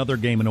play another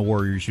game in a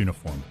Warriors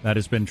uniform. That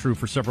has been true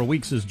for several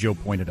weeks, as Joe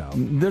pointed out.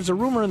 There's a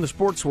rumor in the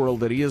sports world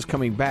that he is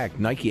coming back.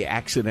 Nike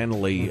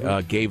accidentally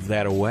gave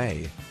that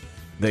away.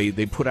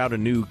 They put out a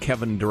new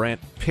Kevin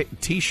Durant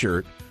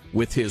T-shirt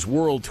with his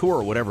world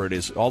tour, whatever it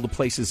is, all the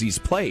places he's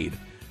played.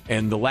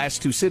 And the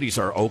last two cities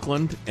are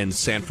Oakland and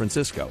San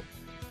Francisco.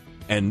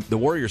 And the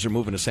Warriors are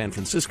moving to San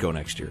Francisco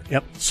next year.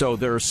 Yep. So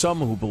there are some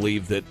who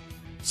believe that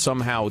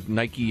somehow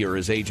Nike or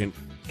his agent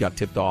got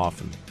tipped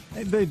off.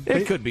 And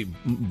it could be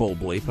bull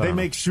bleep. They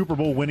make Super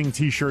Bowl winning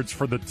T-shirts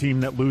for the team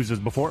that loses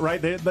before, right?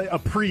 They a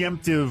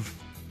preemptive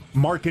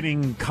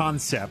marketing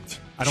concept.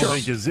 I don't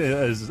think is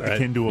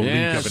akin to a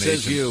league of an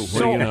says agent. you. What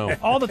So do you know?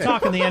 all the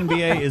talk in the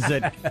NBA is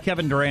that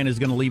Kevin Durant is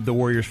going to leave the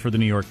Warriors for the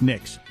New York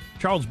Knicks.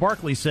 Charles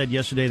Barkley said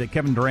yesterday that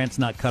Kevin Durant's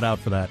not cut out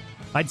for that.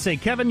 I'd say,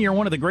 Kevin, you're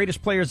one of the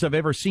greatest players I've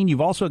ever seen.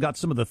 You've also got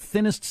some of the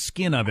thinnest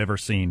skin I've ever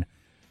seen.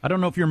 I don't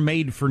know if you're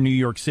made for New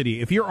York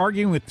City. If you're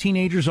arguing with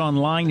teenagers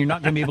online, you're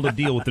not going to be able to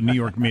deal with the New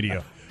York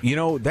media. You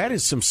know, that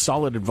is some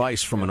solid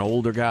advice from an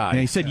older guy. And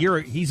he said,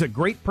 he's a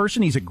great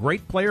person, he's a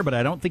great player, but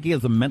I don't think he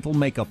has the mental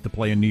makeup to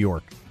play in New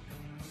York.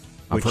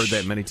 I've heard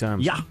that many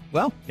times. Yeah,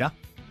 well, yeah.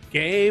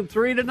 Game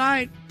 3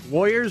 tonight.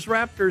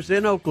 Warriors-Raptors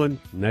in Oakland.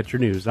 And that's your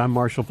news. I'm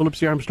Marshall Phillips,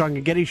 the Armstrong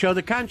and Getty Show,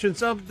 the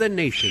conscience of the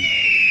nation.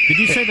 Did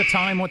you say the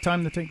time, what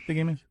time the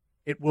game is?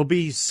 It will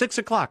be 6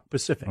 o'clock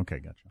Pacific. Okay,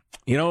 gotcha.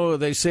 You know,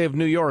 they say of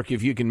New York,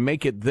 if you can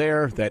make it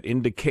there, that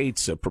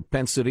indicates a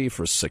propensity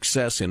for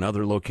success in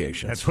other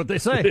locations. That's what they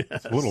say.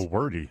 It's a little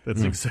wordy.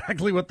 That's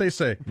exactly what they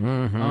say.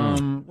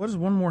 What is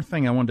one more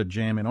thing I wanted to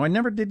jam in? Oh, I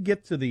never did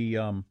get to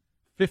the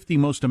 50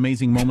 most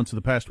amazing moments of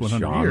the past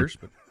 100 Sean. years.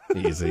 But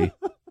Easy.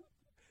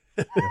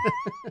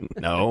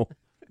 No.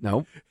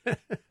 Not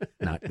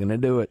going to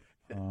do it.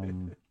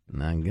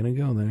 Not going to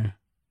go there.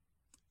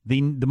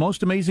 the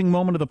most amazing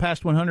moment of the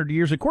past 100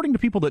 years, according to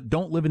people that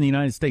don't live in the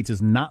United States,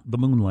 is not the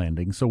moon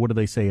landing. So what do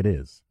they say it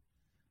is?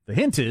 The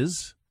hint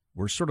is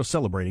we're sort of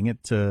celebrating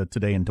it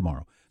today and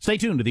tomorrow. Stay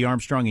tuned to the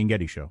Armstrong and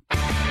Getty Show.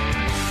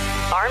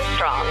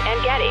 Armstrong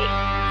and Getty.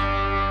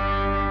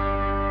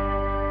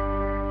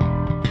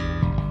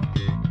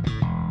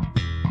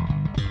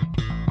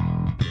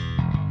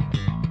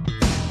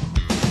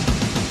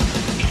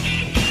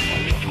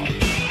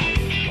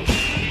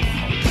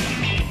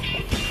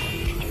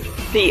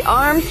 The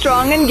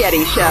Armstrong and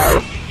Getty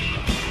Show.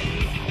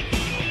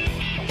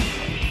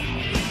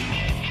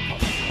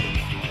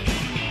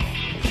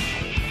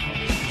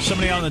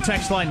 Somebody on the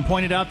text line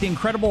pointed out the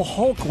Incredible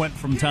Hulk went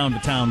from town to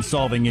town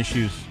solving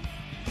issues.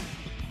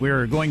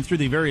 We're going through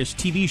the various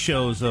TV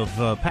shows of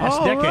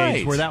past decades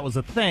right. where that was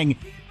a thing.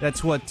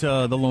 That's what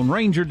the Lone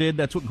Ranger did.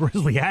 That's what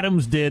Grizzly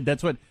Adams did.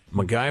 That's what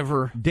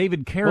MacGyver.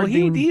 David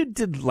Carradine. Well, he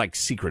did like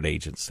secret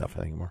agent stuff,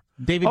 I think more.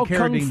 David Kung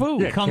Carradine.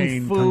 Fu. Yeah, Kung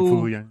Kung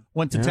Fu Fu, yeah.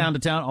 went to town to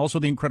town. Also,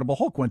 the Incredible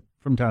Hulk went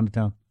from town to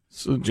town.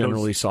 So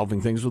generally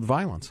solving things with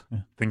violence.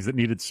 Things that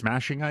needed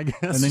smashing, I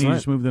guess. And then you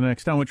just moved to the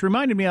next town, which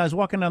reminded me, I was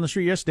walking down the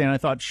street yesterday, and I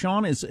thought,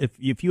 Sean,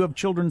 if you have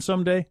children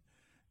someday,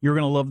 you're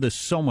going to love this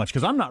so much,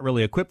 because I'm not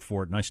really equipped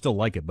for it, and I still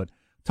like it. But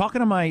talking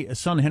to my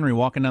son Henry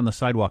walking down the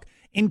sidewalk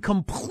in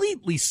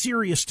completely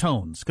serious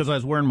tones, because I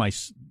was wearing my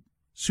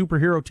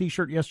superhero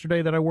T-shirt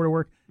yesterday that I wore to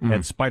work,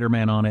 had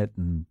Spider-Man on it,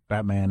 and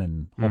Batman,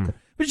 and Hulk.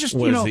 It's just,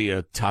 Was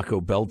the Taco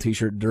Bell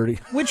T-shirt dirty?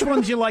 which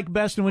ones you like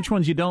best and which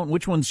ones you don't,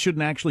 which ones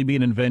shouldn't actually be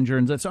an Avenger.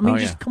 And that's, I mean,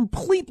 just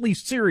completely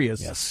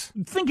serious. Yes.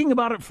 Thinking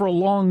about it for a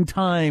long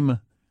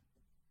time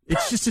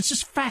It's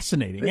just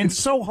fascinating and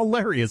so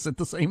hilarious at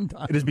the same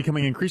time. It is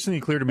becoming increasingly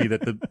clear to me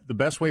that the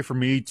best way for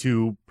me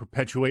to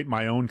perpetuate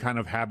my own kind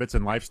of habits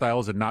and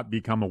lifestyles and not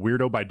become a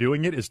weirdo by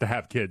doing it is to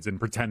have kids and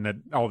pretend that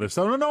all this.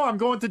 Oh, no, I'm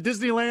going to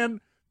Disneyland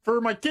for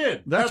my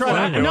kid. That's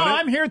right.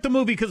 I'm here at the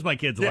movie because my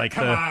kids like.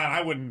 Come on,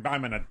 I wouldn't.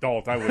 I'm an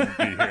adult. I wouldn't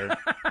be here.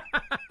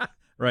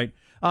 Right.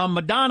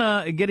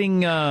 Madonna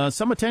getting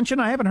some attention.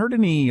 I haven't heard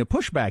any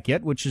pushback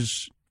yet, which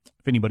is,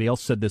 if anybody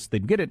else said this,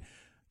 they'd get it.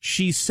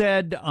 She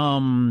said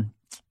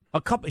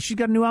she's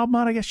got a new album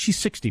out, I guess. She's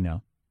 60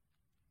 now.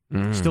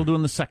 Still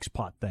doing the sex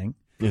pot thing.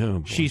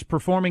 Oh, she's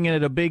performing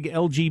at a big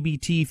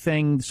LGBT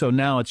thing, so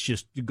now it's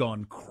just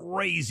gone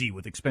crazy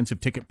with expensive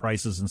ticket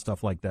prices and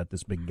stuff like that,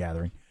 this big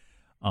gathering.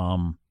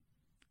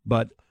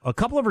 But a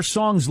couple of her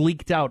songs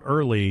leaked out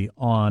early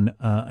on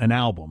an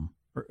album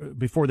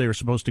before they were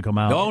supposed to come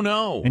out. Oh,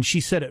 no. And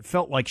she said it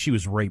felt like she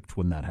was raped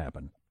when that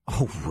happened.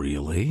 Oh,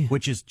 really?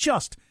 Which is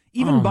just,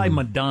 even by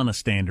Madonna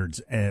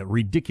standards, a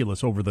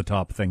ridiculous,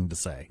 over-the-top thing to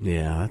say.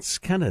 Yeah, it's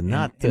kind of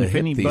not and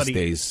hip these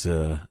days.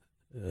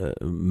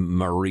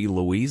 Marie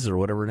Louise or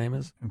whatever her name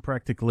is. And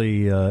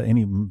practically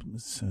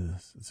it's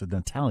an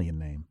Italian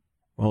name.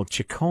 Well,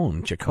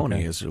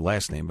 Ciccone is her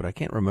last name, but I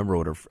can't remember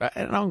what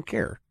I don't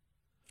care.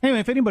 Anyway,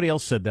 if anybody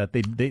else said that,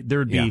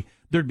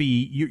 there'd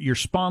be your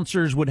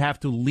sponsors would have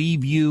to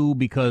leave you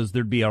because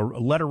there'd be a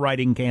letter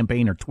writing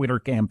campaign or Twitter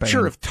campaign.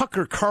 Sure, if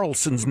Tucker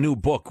Carlson's new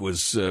book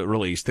was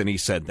released and he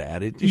said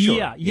that,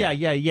 sure.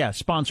 Yeah.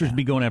 Sponsors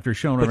be going after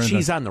Shona. But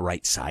she's on the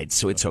right side,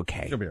 so it's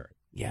okay. She'll be all right.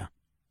 Yeah.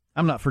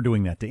 I'm not for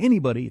doing that to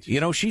anybody.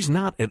 She's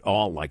not at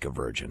all like a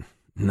virgin.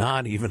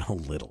 Not even a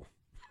little.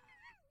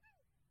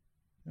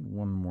 And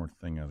one more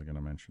thing I was going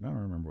to mention. I don't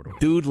remember what it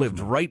was. Dude lived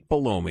right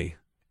below me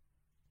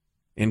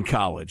in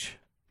college.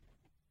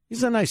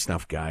 He's a nice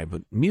enough guy,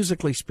 but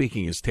musically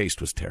speaking, his taste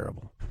was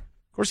terrible.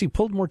 Of course, he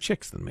pulled more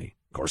chicks than me.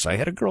 Of course, I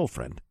had a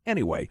girlfriend.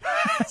 Anyway,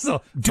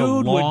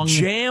 dude would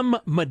jam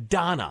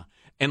Madonna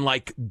and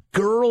like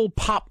girl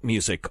pop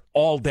music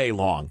all day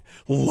long,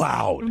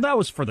 loud. That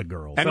was for the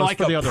girls. And like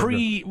a when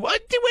he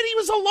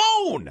was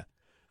alone.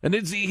 And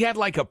he had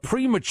like a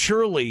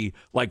prematurely,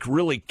 like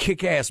really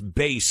kick-ass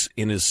bass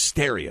in his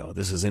stereo.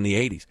 This is in the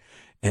 80s.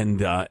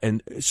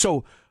 And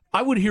so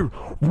I would hear,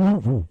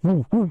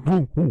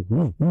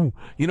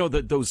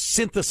 those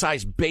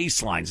synthesized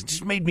bass lines. It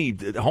just made me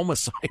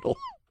homicidal.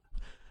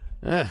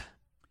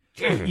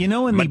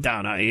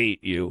 Madonna, I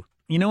hate you.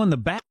 In the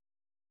back,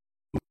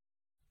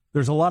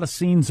 there's a lot of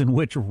scenes in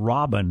which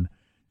Robin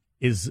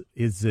is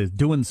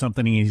doing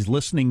something and he's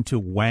listening to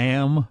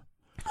Wham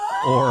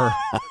or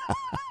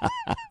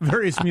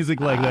various music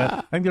like that.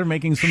 I think they're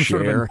making some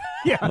they're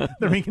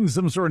making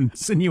some sort of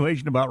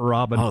insinuation about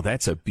Robin. Oh,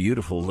 that's a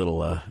beautiful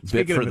little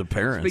bit for the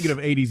parents. Speaking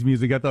of 80s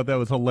music, I thought that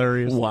was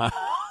hilarious. Wow.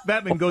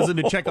 Batman goes in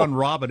to check on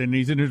Robin, and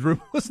he's in his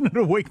room listening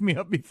to Wake Me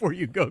Up Before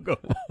You Go.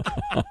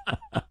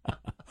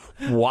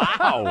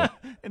 Wow.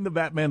 In the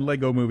Batman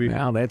Lego movie.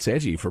 Wow, that's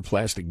edgy for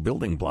plastic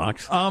building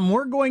blocks.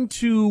 We're going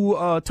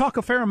to talk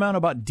a fair amount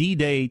about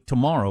D-Day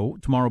tomorrow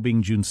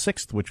being June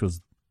 6th, which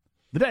was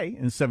the day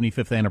and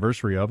 75th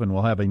anniversary of, and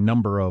we'll have a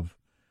number of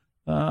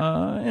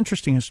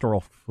interesting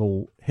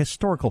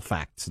historical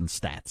facts and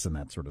stats and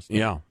that sort of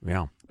stuff.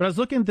 Yeah. But I was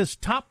looking at this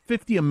top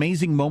 50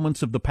 amazing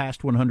moments of the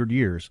past 100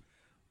 years.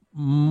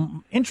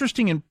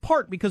 Interesting in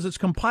part because it's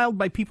compiled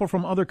by people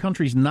from other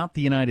countries, not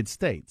the United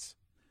States.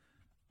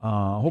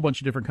 A whole bunch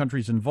of different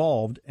countries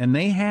involved, and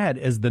they had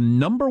as the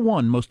number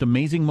one most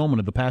amazing moment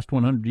of the past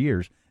 100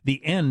 years the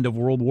end of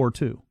World War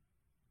II.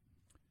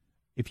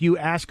 If you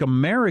ask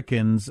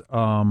Americans,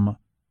 Man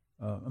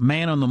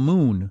on the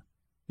Moon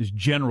is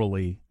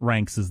generally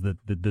ranks as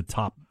the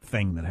top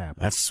thing that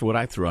happened. That's what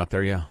I threw out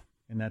there, yeah.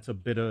 And that's a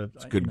bit of...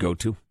 It's a good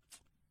go-to.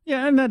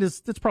 Yeah, and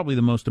that's probably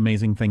the most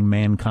amazing thing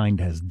mankind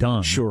has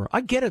done. Sure.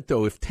 I get it,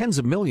 though. If tens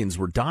of millions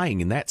were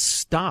dying and that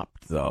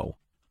stopped, though...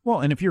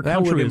 Well, and if your that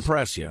country would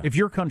impress you. If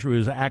your country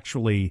was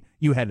actually,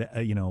 you had,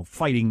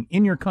 fighting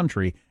in your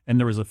country, and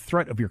there was a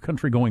threat of your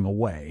country going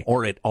away,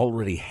 or it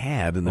already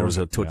had, and there was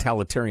a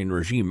totalitarian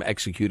regime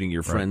executing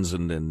your friends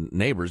and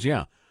neighbors,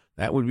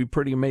 that would be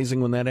pretty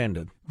amazing when that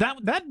ended.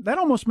 That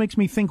almost makes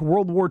me think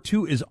World War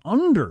II is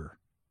under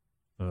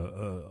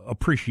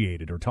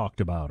appreciated or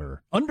talked about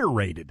or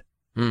underrated.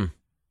 The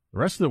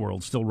rest of the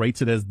world still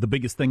rates it as the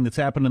biggest thing that's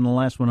happened in the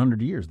last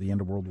 100 years, the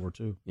end of World War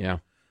II. Yeah.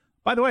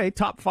 By the way,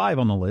 top 5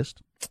 on the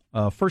list.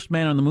 First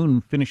Man on the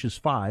Moon finishes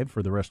 5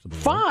 for the rest of the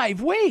world.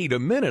 5? Wait a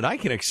minute. I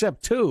can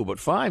accept 2, but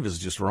 5 is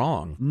just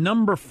wrong.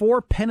 Number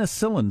 4,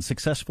 penicillin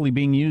successfully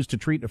being used to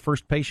treat a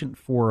first patient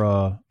for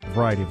a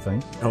variety of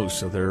things. Oh,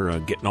 so they're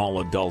getting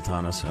all adult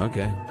on us.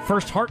 Okay.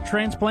 First heart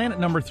transplant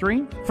at number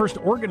 3. First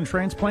organ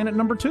transplant at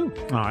number 2.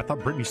 Oh, I thought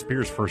Britney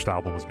Spears' first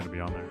album was going to be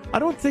on there. I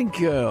don't think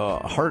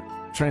heart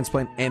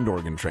transplant and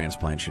organ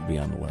transplant should be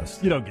on the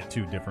list. You don't get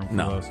too different from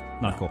those.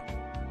 Not cool.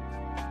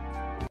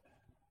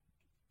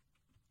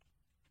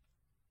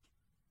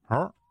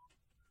 Huh?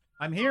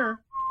 I'm here.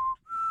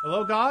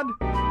 Hello, God?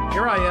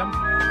 Here I am.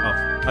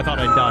 Oh, I thought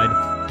I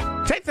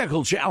died.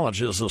 Technical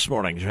challenges this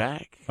morning,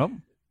 Jack. Oh,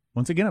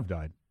 once again I've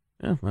died.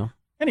 Yeah, well.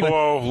 Anyway.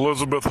 Hello,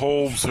 Elizabeth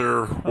Holmes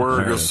here,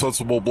 wearing a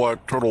sensible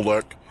black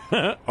turtleneck.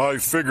 I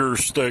figure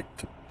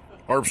staked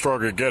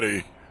Armstrong and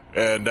Getty,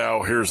 and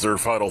now here's their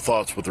final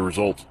thoughts with the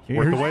results.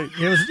 Worth the wait.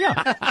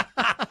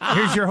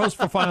 Here's your host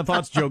for Final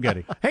Thoughts, Joe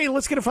Getty. Hey,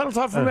 let's get a final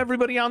thought from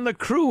everybody on the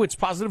crew. It's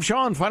Positive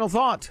Sean. Final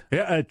thought.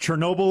 Yeah,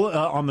 Chernobyl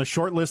on the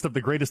short list of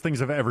the greatest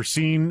things I've ever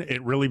seen.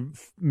 It really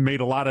made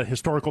a lot of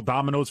historical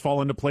dominoes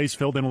fall into place,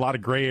 filled in a lot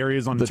of gray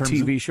areas on The terms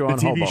TV of show the on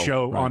TV Hobo.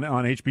 show Right.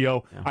 on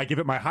HBO. Yeah. I give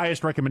it my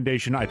highest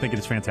recommendation. I think it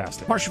is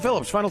fantastic. Marcia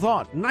Phillips, final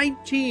thought.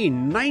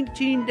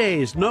 19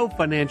 days. No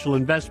financial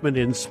investment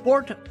in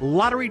sport,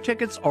 lottery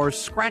tickets, or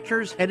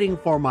scratchers heading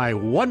for my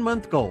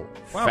 1-month goal.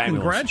 Wow,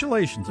 Fabulous.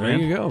 congratulations, There man.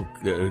 you go.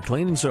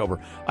 Clean and sober.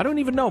 I don't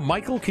even know.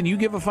 Michael, can you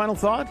give a final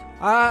thought?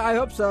 I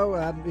hope so.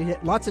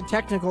 Lots of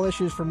technical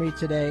issues for me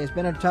today. It's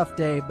been a tough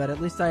day, but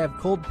at least I have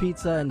cold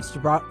pizza and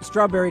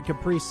strawberry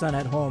Capri Sun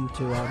at home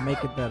to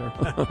make it better,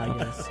 I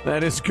guess.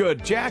 That is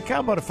good. Jack, how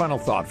about a final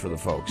thought for the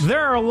folks?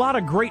 There are a lot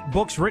of great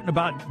books written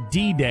about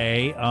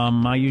D-Day.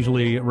 I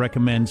usually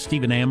recommend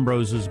Stephen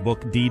Ambrose's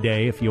book,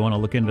 D-Day, if you want to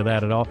look into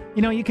that at all.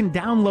 You know, you can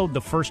download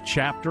the first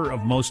chapter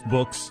of most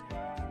books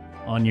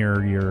on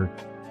your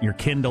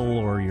Kindle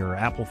or your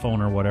Apple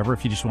phone or whatever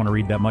if you just want to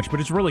read that much. But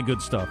it's really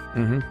good stuff.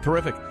 Mm-hmm.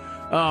 Terrific.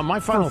 My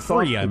final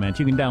for free, thought, I meant.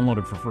 You can download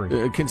it for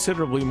free.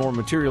 Considerably more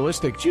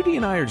materialistic. Judy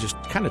and I are just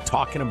kind of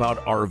talking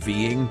about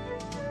RVing.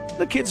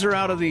 The kids are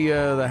out of the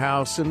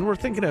house, and we're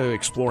thinking of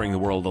exploring the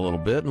world a little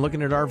bit and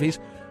looking at RVs.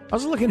 I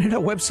was looking at a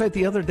website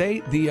the other day.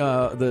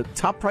 The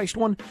top-priced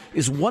one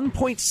is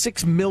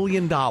 $1.6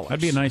 million.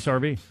 That'd be a nice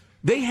RV.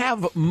 They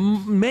have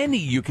many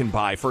you can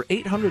buy for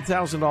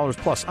 $800,000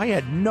 plus. I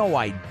had no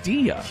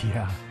idea.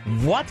 Yeah.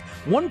 What?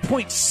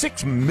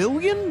 $1.6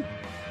 million?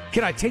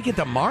 Can I take it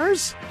to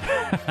Mars?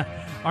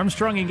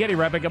 Armstrong and Getty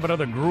wrapping up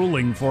another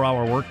grueling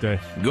 4-hour workday.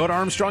 Go to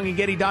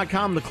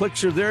ArmstrongandGetty.com. The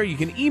clicks are there. You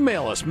can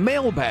email us,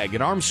 mailbag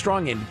at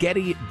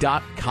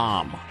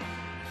ArmstrongandGetty.com.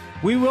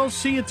 We will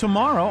see you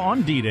tomorrow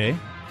on D-Day.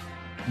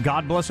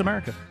 God bless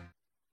America.